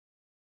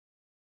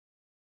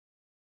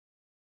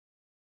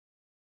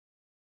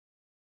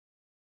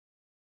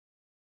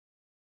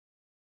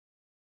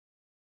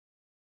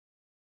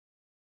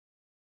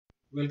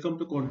Welcome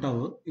to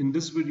Quantower. In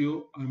this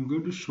video, I'm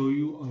going to show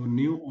you a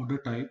new order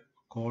type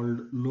called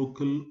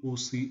local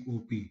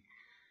OCOP.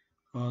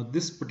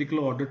 This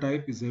particular order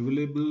type is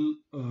available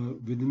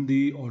within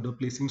the order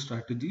placing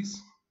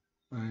strategies,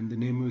 and the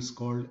name is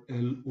called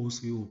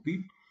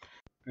LOCOP,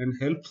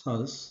 and helps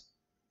us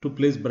to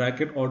place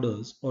bracket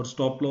orders or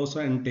stop loss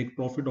and take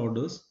profit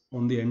orders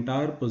on the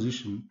entire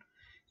position,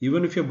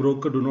 even if your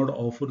broker do not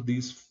offer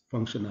these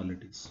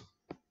functionalities.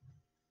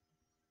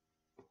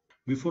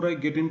 Before I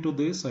get into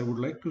this, I would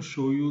like to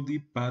show you the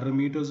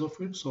parameters of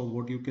it. So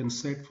what you can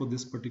set for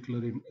this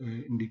particular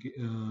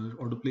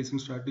order placing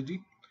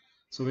strategy.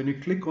 So when you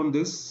click on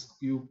this,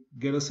 you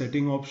get a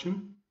setting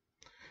option.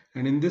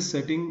 And in this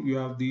setting, you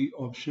have the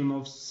option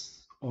of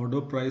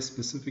order price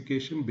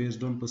specification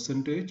based on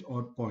percentage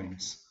or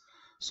points.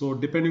 So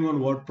depending on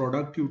what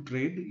product you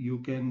trade, you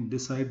can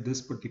decide this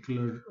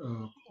particular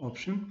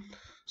option.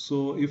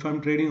 So if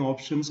I'm trading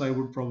options, I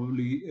would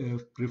probably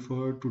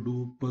prefer to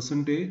do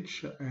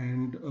percentage,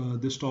 and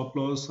the stop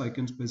loss I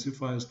can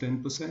specify as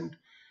 10%,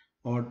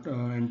 or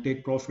and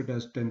take profit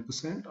as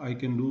 10%. I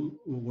can do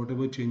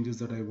whatever changes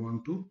that I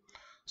want to.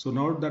 So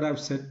now that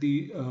I've set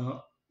the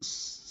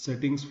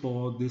settings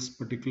for this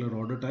particular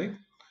order type,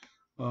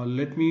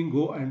 let me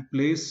go and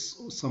place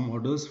some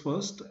orders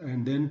first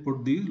and then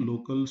put the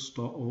local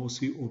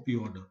OCOP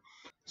order.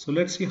 So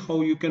let's see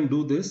how you can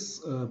do this.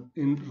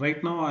 In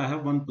right now, I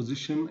have one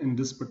position in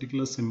this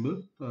particular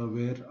symbol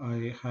where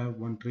I have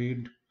one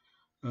trade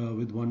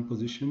with one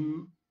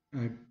position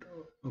at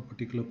a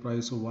particular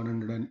price of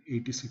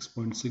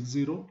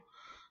 186.60.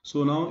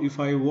 So now if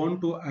I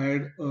want to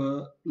add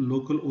a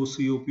local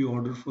OCOP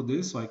order for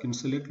this, I can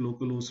select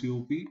local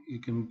OCOP.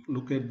 You can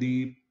look at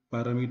the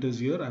parameters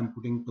here. I'm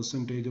putting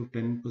percentage of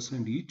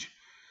 10% each.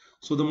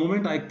 So the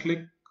moment I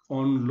click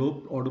on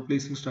low order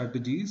placing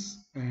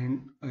strategies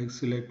and I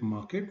select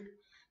market,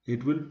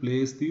 it will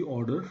place the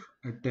order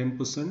at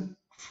 10%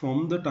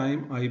 from the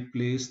time I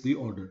place the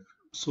order.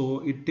 So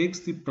it takes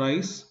the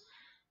price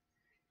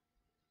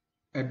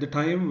at the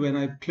time when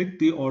I click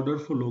the order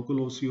for local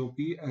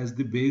OCOP as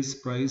the base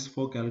price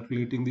for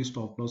calculating the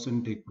stop loss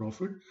and take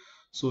profit.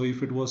 So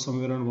if it was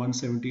somewhere around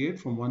 178,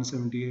 from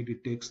 178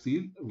 it takes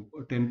the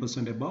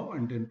 10% above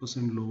and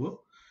 10% lower,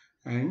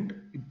 and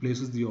it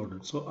places the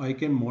order. So I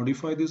can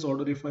modify this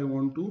order if I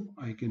want to.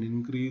 I can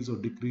increase or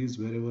decrease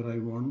wherever I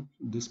want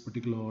this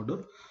particular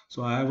order.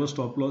 So I have a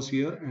stop loss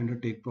here and a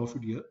take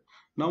profit here.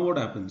 Now what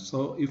happens?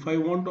 So if I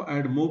want to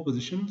add more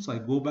positions, I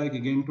go back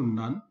again to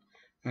none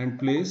and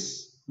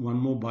place one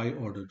more buy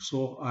order.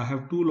 So I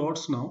have two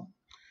lots now.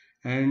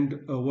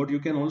 And what you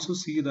can also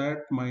see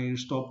that my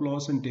stop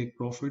loss and take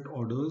profit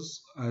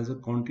orders as a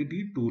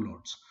quantity two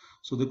lots.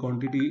 So the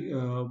quantity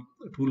two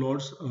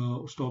lots,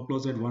 stop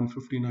loss at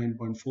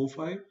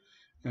 159.45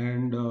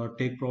 and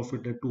take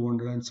profit at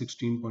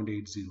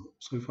 216.80.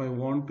 So if I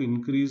want to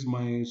increase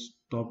my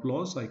stop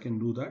loss, I can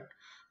do that.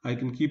 I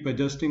can keep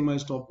adjusting my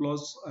stop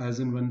loss as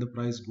and when the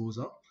price goes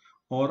up.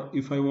 Or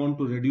if I want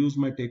to reduce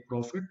my take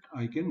profit,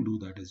 I can do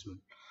that as well.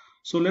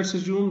 So let's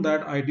assume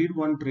that I did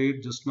one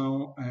trade just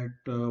now at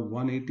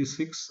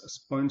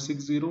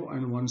 186.60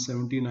 and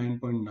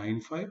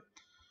 179.95.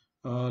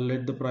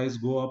 Let the price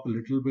go up a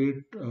little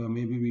bit.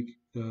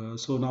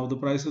 So now the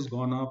price has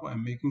gone up.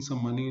 I'm making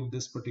some money in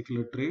this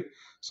particular trade.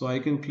 So I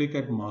can click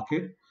at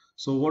market.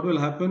 So what will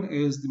happen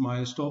is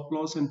my stop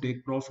loss and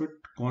take profit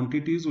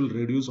quantities will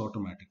reduce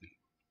automatically.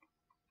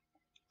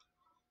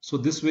 So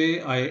this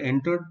way I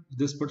entered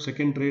this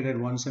second trade at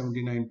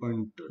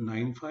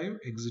 179.95,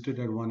 exited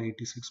at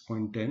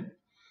 186.10.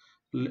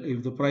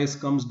 If the price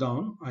comes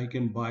down, I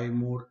can buy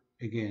more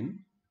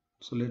again.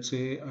 So let's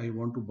say I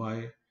want to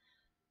buy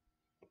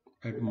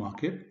at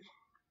market.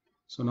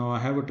 So now I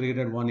have a trade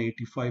at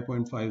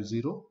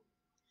 185.50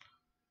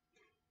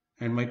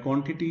 and my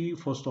quantity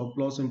for stop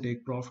loss and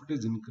take profit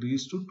is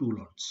increased to two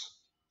lots.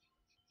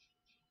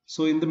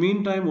 So in the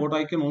meantime, what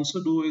I can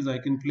also do is I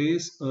can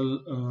place a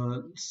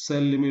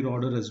sell limit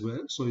order as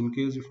well. So in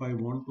case if I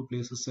want to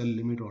place a sell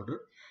limit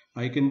order,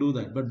 I can do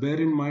that. But bear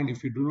in mind,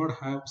 if you do not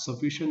have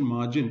sufficient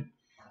margin,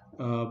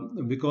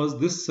 because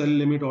this sell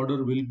limit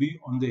order will be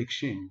on the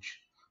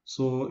exchange,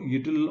 so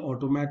it will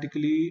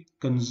automatically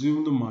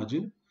consume the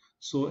margin.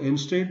 So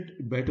instead,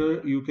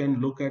 better you can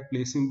look at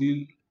placing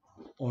the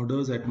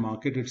orders at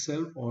market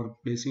itself or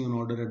placing an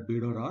order at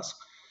bid or ask.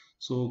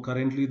 So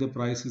currently the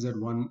price is at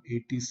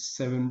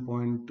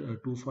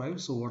 187.25.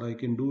 So what I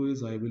can do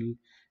is I will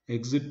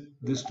exit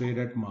this trade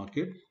at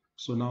market.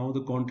 So now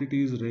the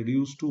quantity is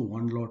reduced to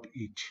one lot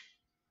each.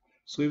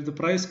 So if the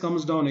price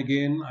comes down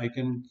again, I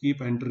can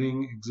keep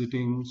entering,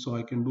 exiting. So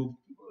I can do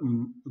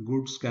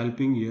good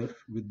scalping here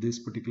with this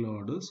particular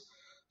orders.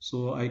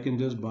 So I can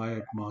just buy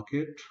at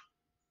market.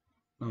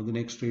 Now the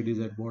next trade is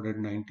at what, at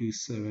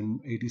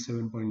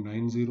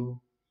 87.90.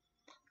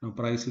 Now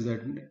price is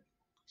at,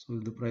 so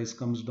if the price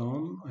comes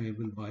down, I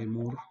will buy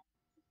more.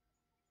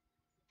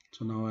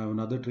 So now I have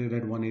another trade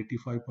at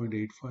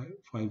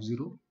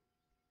 185.8550.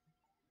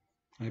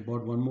 I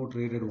bought one more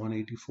trade at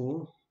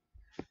 184.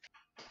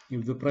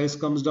 If the price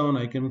comes down,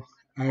 I can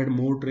add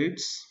more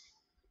trades.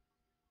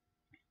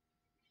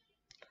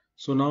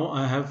 So now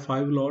I have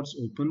 5 lots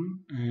open,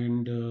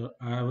 and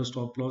I have a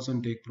stop loss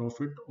and take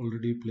profit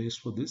already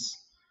placed for this.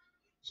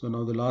 So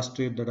now the last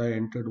trade that I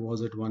entered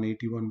was at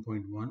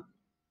 181.1.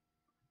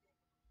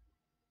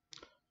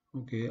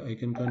 Okay, I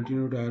can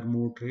continue to add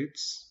more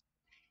trades.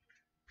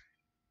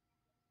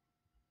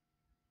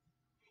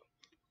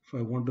 If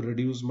I want to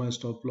reduce my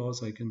stop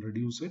loss, I can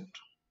reduce it.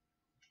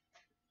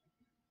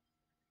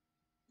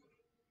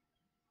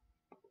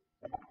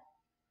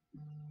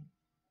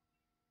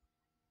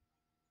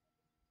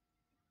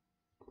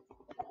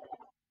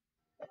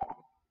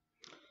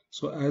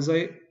 So as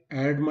I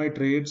add my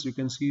trades, you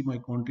can see my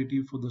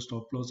quantity for the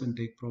stop loss and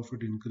take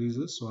profit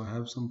increases. So I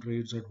have some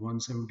trades at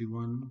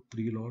 171,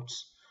 3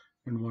 lots,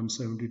 and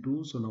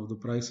 172. So now the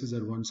price is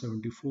at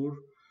 174.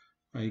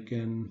 I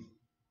can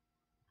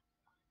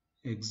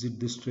exit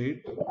this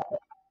trade.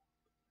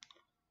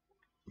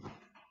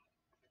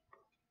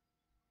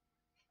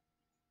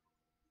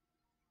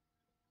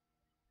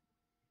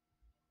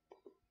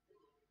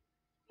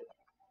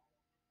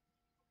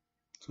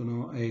 So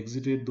now I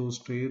exited those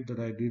trades that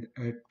I did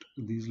at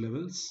these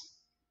levels.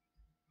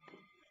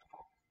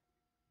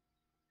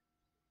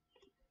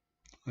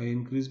 I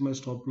increased my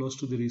stop loss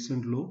to the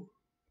recent low,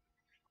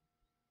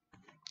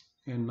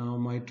 and now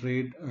my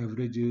trade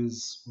average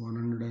is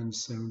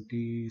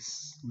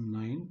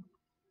 179.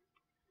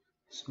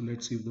 So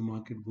let's see if the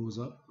market goes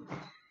up.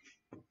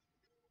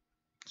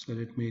 So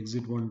let me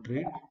exit one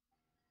trade.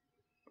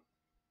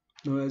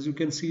 Now as you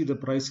can see, the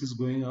price is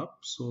going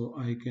up, so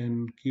I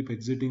can keep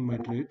exiting my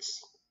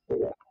trades.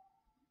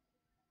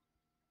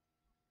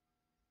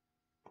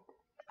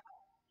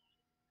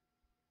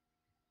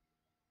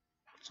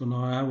 So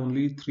now I have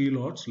only 3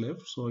 lots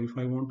left. So if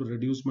I want to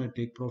reduce my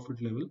take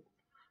profit level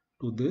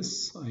to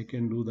this, I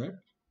can do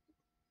that.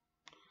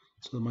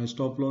 So my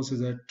stop loss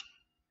is at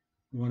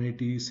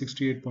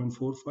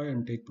 168.45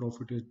 and take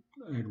profit is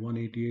at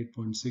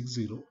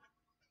 188.60.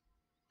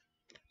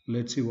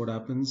 Let's see what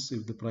happens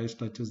if the price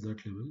touches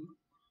that level.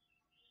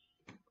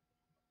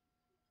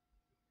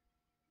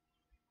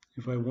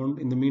 If I want,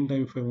 in the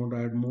meantime, if I want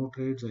to add more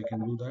trades, I can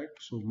do that.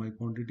 So my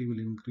quantity will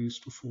increase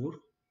to 4.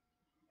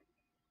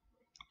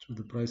 So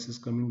the price is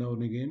coming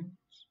down again.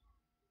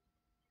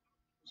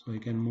 So I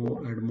can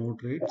add more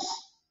trades.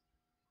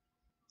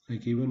 I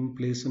can even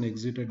place an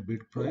exit at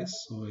bid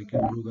price. So I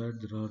can do that.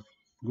 There are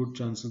good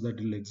chances that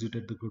it will exit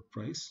at the good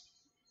price.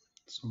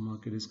 So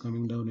market is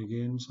coming down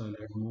again. So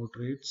I'll add more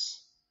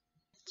trades.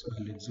 So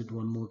I'll exit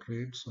one more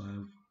trade. So I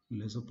have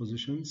lesser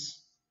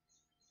positions.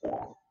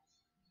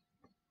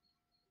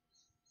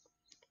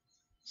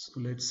 So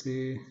let's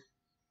say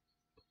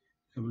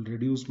I will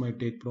reduce my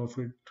take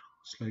profit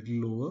slightly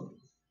lower.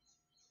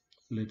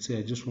 Let's say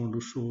I just want to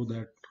show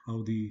that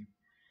how the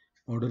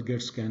order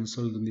gets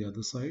cancelled on the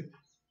other side.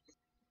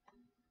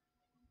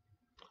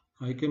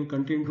 I can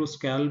continue to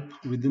scalp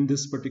within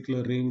this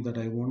particular range that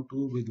I want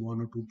to with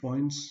 1 or 2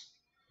 points.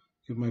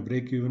 If my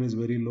break even is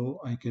very low,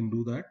 I can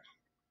do that.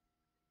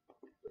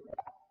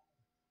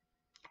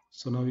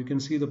 So now you can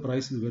see the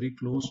price is very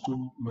close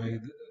to my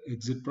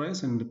exit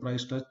price, and the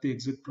price touched the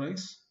exit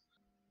price.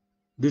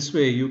 This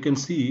way you can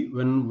see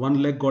when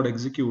one leg got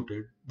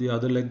executed, the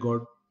other leg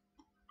got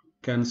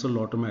cancelled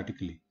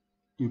automatically.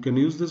 You can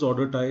use this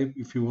order type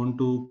if you want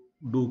to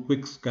do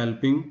quick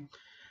scalping,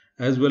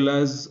 as well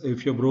as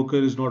if your broker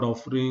is not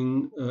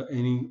offering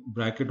any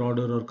bracket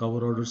order or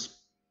cover orders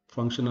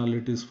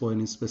functionalities for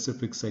any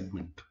specific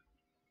segment.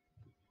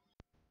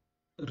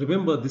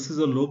 Remember, this is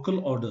a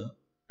local order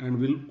and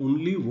will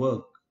only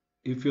work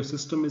if your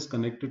system is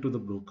connected to the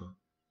broker.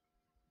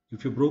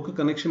 If your broker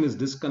connection is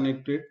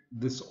disconnected,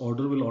 this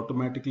order will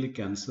automatically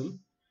cancel,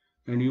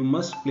 and you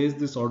must place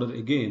this order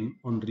again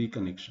on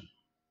reconnection.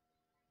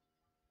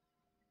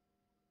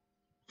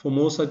 For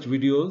more such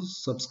videos,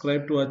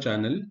 subscribe to our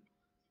channel.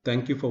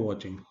 Thank you for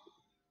watching.